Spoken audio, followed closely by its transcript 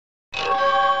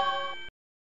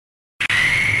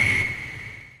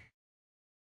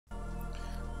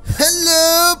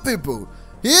people?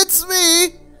 It's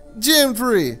me, Jim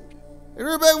 3. And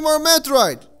we're back with more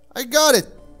Metroid. I got it.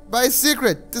 By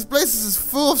secret. This place is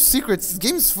full of secrets. This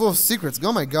game is full of secrets.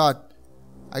 Oh my god.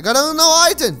 I got a new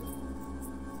item.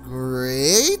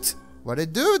 Great. Why'd I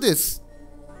do this?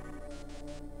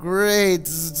 Great.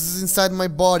 This is inside my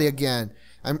body again.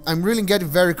 I'm really getting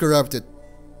very corrupted.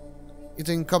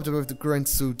 Getting comfortable with the current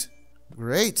suit.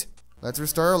 Great. Let's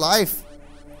restore our life.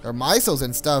 Our missiles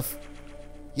and stuff.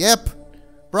 Yep.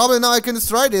 Probably now I can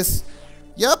destroy this.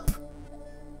 Yep.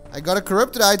 I got a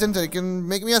corrupted item that can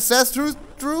make me access through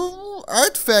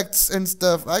artifacts and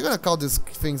stuff. I'm gonna call these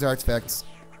things artifacts.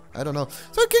 I don't know.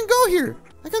 So I can go here.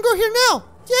 I can go here now.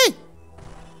 Yay.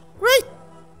 Great.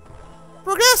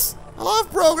 Progress. I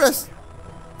love progress.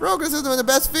 Progress is one of the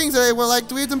best things that I would like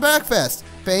to eat in breakfast.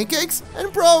 Pancakes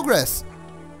and progress.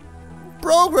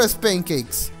 Progress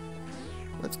pancakes.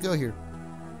 Let's go here.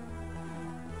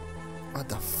 What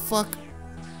the fuck?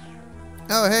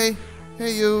 Oh, hey.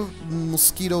 Hey, you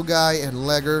mosquito guy and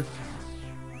legger.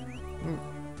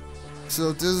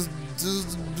 So this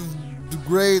is the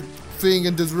great thing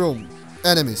in this room.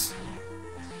 Enemies.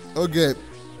 Okay.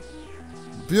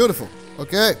 Beautiful.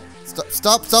 Okay.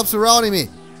 Stop surrounding me.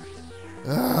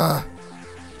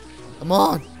 Come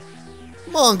on.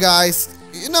 Come on, guys.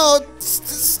 You know,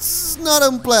 it's not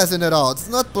unpleasant at all. It's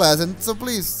not pleasant, so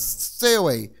please stay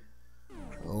away.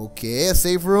 Okay, a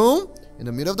safe room in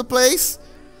the middle of the place.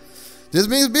 This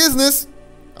means business.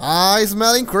 I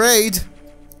smelling Kraid.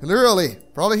 Literally.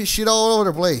 Probably he shit all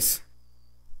over the place.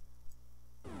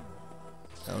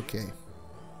 Okay.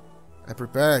 I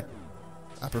prepared.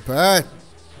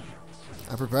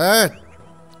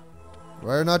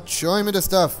 Why are you not showing me the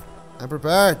stuff? I'm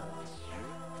prepared.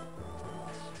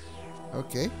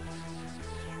 Okay.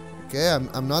 Okay,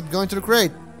 I'm not going to the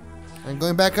crate. I'm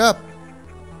going back up.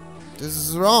 This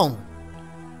is wrong.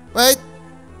 Wait.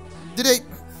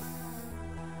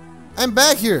 I'm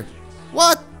back here.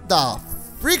 What the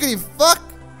freaking fuck?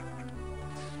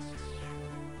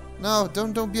 No,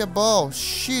 don't be a ball.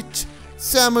 Shit.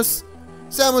 Samus,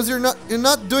 you're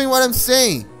not doing what I'm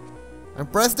saying. I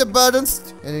press the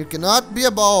buttons and you cannot be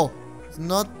a ball. It's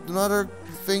not another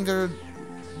thing that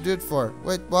I did for.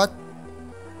 Wait, what?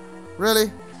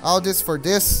 Really? All this for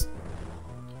this?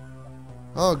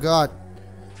 Oh god.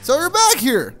 So we're back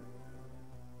here.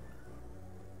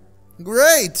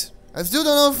 Great. I still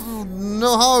don't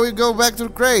know how we go back to the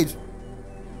crate.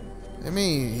 I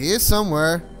mean, he is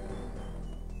somewhere.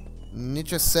 Need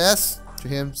to access to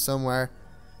him somewhere.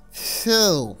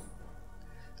 So,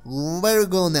 where do we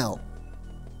go now?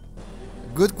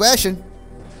 Good question.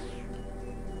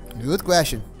 Good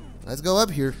question. Let's go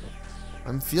up here.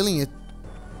 I'm feeling it.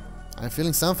 I'm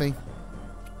feeling something.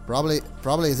 Probably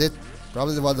is it.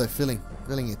 Probably what I'm feeling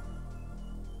it.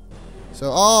 So,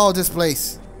 oh, this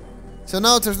place. So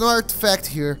now there's no artifact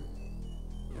here.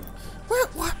 Where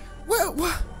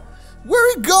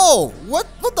we go? What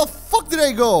the fuck did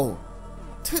I go?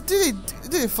 Did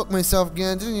I fuck myself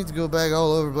again? Did I need to go back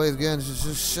all over the place again?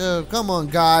 Just come on,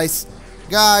 guys.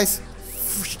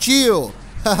 Chill.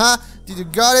 Haha. Did you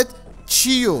got it?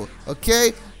 Chill.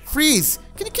 Okay. Freeze.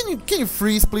 Can you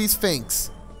freeze, please?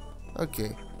 Thanks.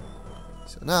 Okay.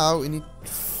 So now we need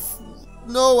to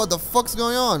know what the fuck's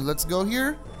going on. Let's go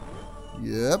here.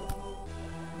 Yep.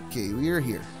 Okay, we are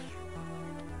here.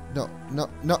 No.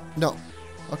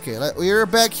 Okay, we're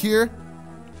back here.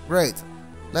 Great.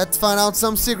 Let's find out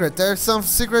some secret. There's some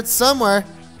secret somewhere.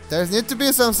 There need to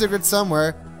be some secret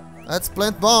somewhere. Let's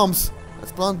plant bombs.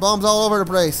 Let's plant bombs all over the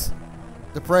place.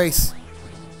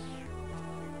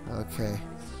 Okay.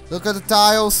 Look at the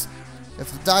tiles.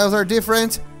 If the tiles are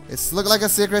different, it's look like a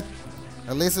secret.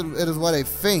 At least it is what I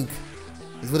think.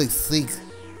 It's what I think.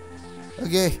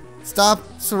 Okay. Stop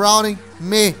surrounding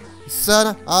me, you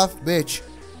son of bitch.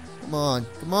 Come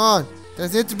on. There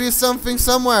needs to be something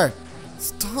somewhere.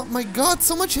 Stop, my god,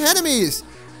 so much enemies.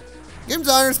 Game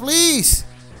designers, please.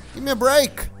 Give me a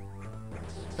break.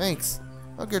 Thanks.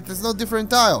 Okay, there's no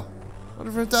different tile. No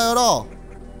different tile at all.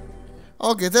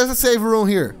 Okay, there's a save room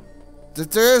here. That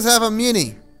does have a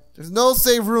meaning. There's no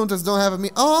save room that don't have a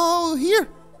meaning. Oh, here.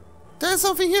 There's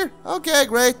something here. Okay,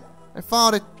 great. I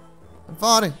found it.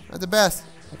 At the best.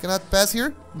 I cannot pass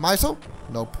here? Missile?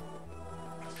 Nope.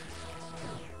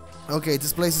 Okay,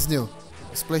 this place is new.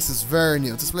 This place is very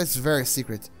new. This place is very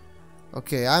secret.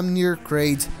 Okay, I'm near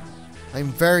Kraid.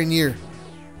 I'm very near.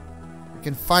 I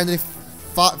can finally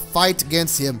fight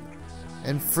against him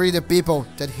and free the people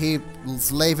that he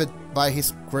enslaved by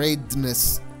his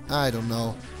greatness. I don't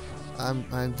know.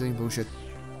 I'm doing bullshit.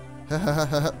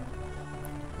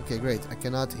 Okay, great. I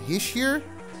cannot hish here.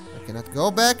 I cannot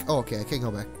go back. Oh, okay, I can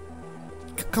go back.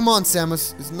 Come on,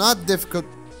 Samus. It's not difficult.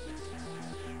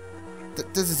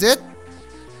 This is it?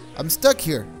 I'm stuck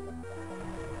here.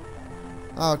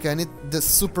 Oh, okay, I need the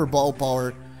super ball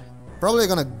power. Probably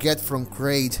gonna get from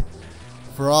Kraid.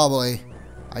 Probably.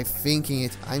 I'm thinking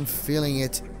it. I'm feeling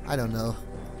it. I don't know.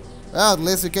 Well, at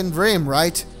least we can dream,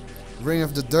 right? Dream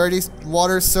of the dirty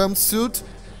water swimsuit.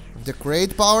 The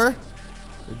Kraid power.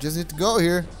 We just need to go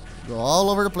here. Go all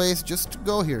over the place just to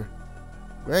go here.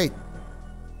 Great.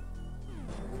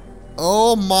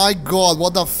 Oh my god,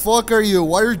 what the fuck are you?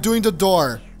 Why are you doing the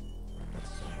door?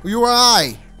 You are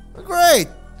I. Great.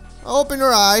 Open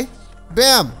your eye.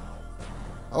 Bam.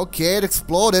 Okay, it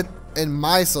exploded in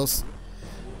missiles.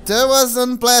 That was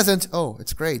unpleasant. Oh,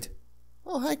 it's great.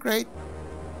 Oh, hi, Kraid.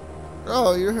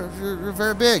 Oh, you're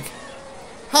very big.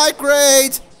 Hi,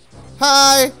 Kraid.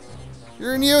 Hi.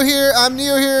 You're new here. I'm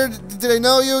new here. Did I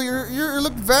know you? You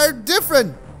look very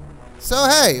different. So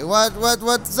hey,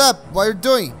 what's up? What are you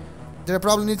doing? Did I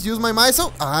probably need to use my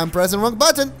missile? I'm pressing the wrong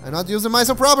button. I'm not using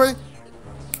missile properly.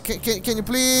 Can you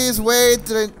please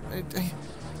wait?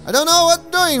 I don't know what I'm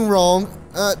doing wrong.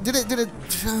 Did it?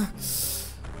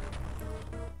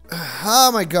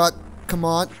 Oh my god! Come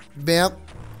on, bam,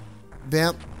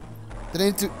 bam. Did I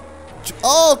need to?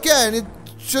 Oh, okay, I need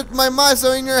to shoot my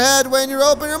missile in your head when you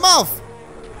open your mouth.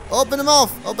 Open the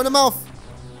mouth. Open the mouth.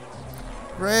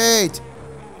 Great,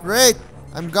 great.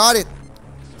 I'm got it.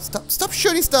 Stop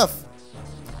shooting stuff.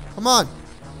 Come on.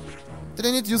 Did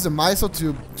I need to use the missile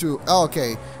to? Oh,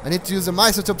 okay. I need to use the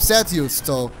missile to upset you.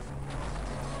 So.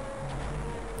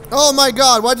 Oh my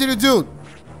god! What did you do?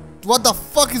 What the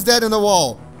fuck is that in the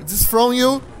wall? Is this from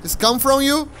you? This come from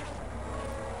you?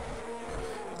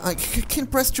 I can't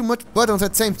press too much buttons at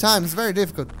the same time. It's very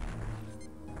difficult.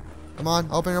 Come on,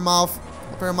 open your mouth.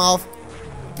 Open your mouth.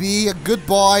 Be a good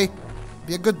boy.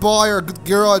 Be a good boy or a good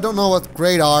girl. I don't know what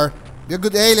grade are. Be a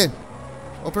good alien.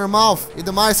 Open your mouth. Eat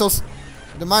the missiles.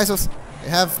 Eat the missiles. They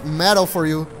have metal for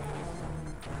you.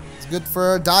 It's good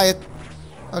for a diet.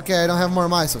 Okay, I don't have more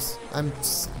missiles. I'm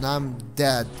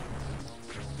dead.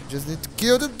 Just need to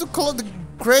kill the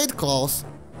Kraid claws.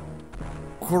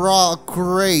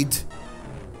 Kraid.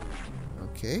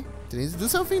 Okay. Did he need to do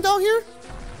something down here?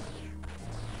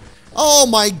 Oh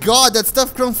my god, that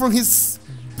stuff comes from his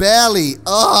belly.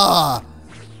 Oh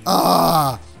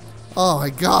my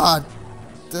god.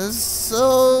 That's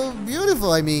so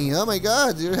beautiful. I mean, oh my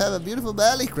god, you have a beautiful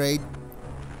belly, Kraid.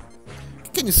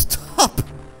 Can you stop?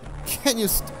 Can you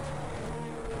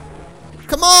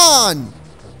Come on!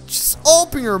 Just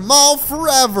open your mouth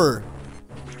forever.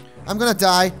 I'm gonna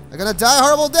die. I'm gonna die a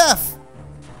horrible death.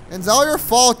 And it's all your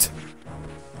fault.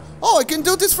 Oh, I can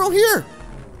do this from here.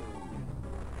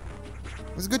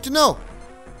 It's good to know.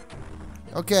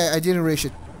 Okay, I didn't reach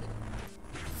it.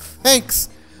 Thanks.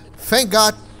 Thank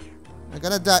God. I'm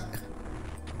gonna die.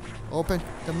 Open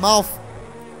the mouth.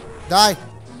 Die.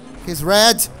 He's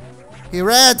red. He's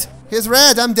red. He's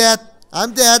red. I'm dead.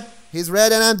 I'm dead. He's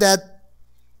red and I'm dead.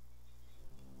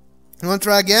 You wanna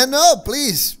try again? No,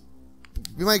 please.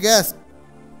 Be my guest.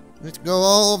 Let's go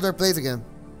all over the place again.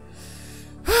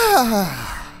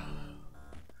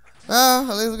 Well,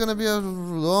 at least it's gonna be a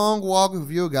long walk with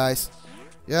you guys.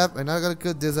 Yep, and I gotta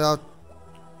cut this out.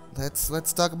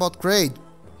 Let's talk about Kraid.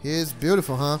 He's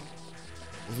beautiful, huh?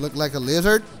 He looks like a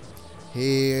lizard.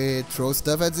 He throws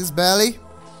stuff at his belly.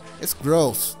 It's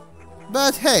gross.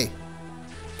 But hey,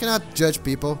 cannot judge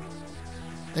people.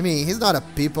 I mean, he's not a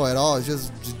people at all. It's just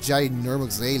a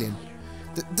ginormous alien.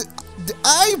 The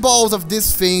eyeballs of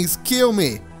these things kill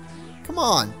me. Come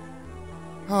on.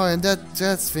 Oh, and that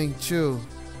thing too.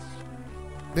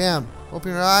 Bam.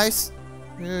 Open your eyes.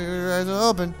 Your eyes are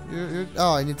open.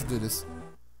 Oh, I need to do this.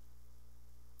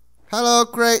 Hello,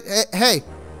 Kraid. Hey,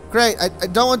 Kraid. I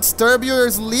don't want to disturb you. You're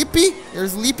sleepy. You're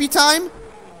sleepy time.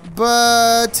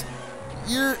 But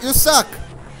you suck.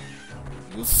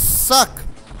 You suck.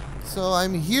 So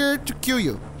I'm here to kill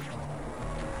you.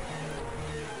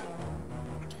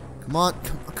 Come on,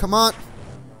 come on.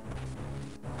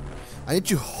 I need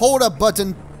to hold a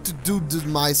button to do the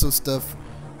missile stuff.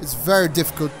 It's very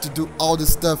difficult to do all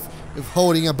this stuff with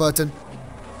holding a button.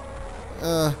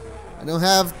 I don't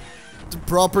have the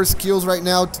proper skills right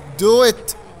now to do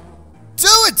it. Do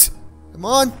it! Come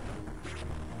on.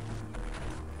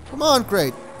 Come on,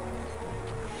 Kraid.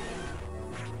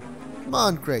 Come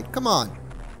on, Kraid. Come on.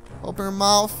 Open your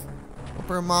mouth. Open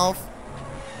your mouth.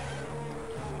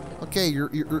 Okay,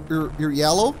 you're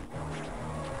yellow.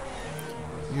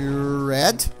 You're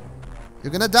red.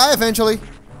 You're gonna die eventually.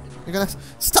 You're gonna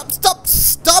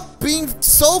stop being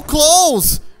so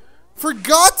close. For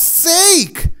God's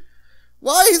sake!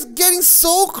 Why is it getting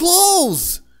so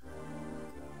close?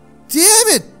 Damn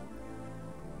it!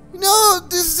 No,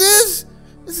 this is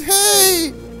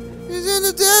hey! He's in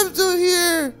the depths of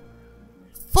here!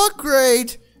 Fuck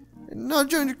great! Not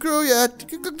joined the crew yet.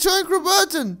 Click the join crew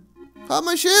button. Have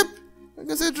my ship. I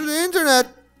can see it through the internet.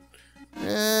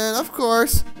 And of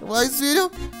course, like this video,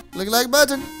 click the like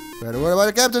button. Spread the word about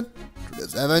the captain through the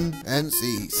 7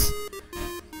 seas.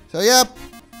 So yep,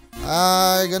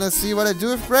 I'm gonna see what I do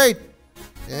with Great,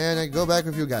 and I go back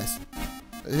with you guys.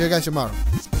 See you guys tomorrow.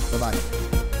 Bye bye.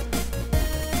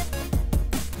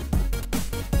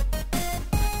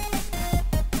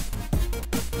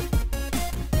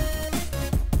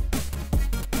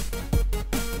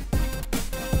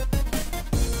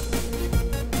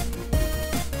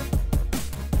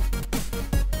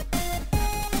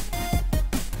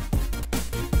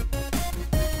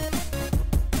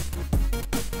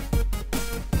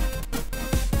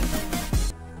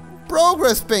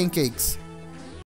 Progress, Pancakes!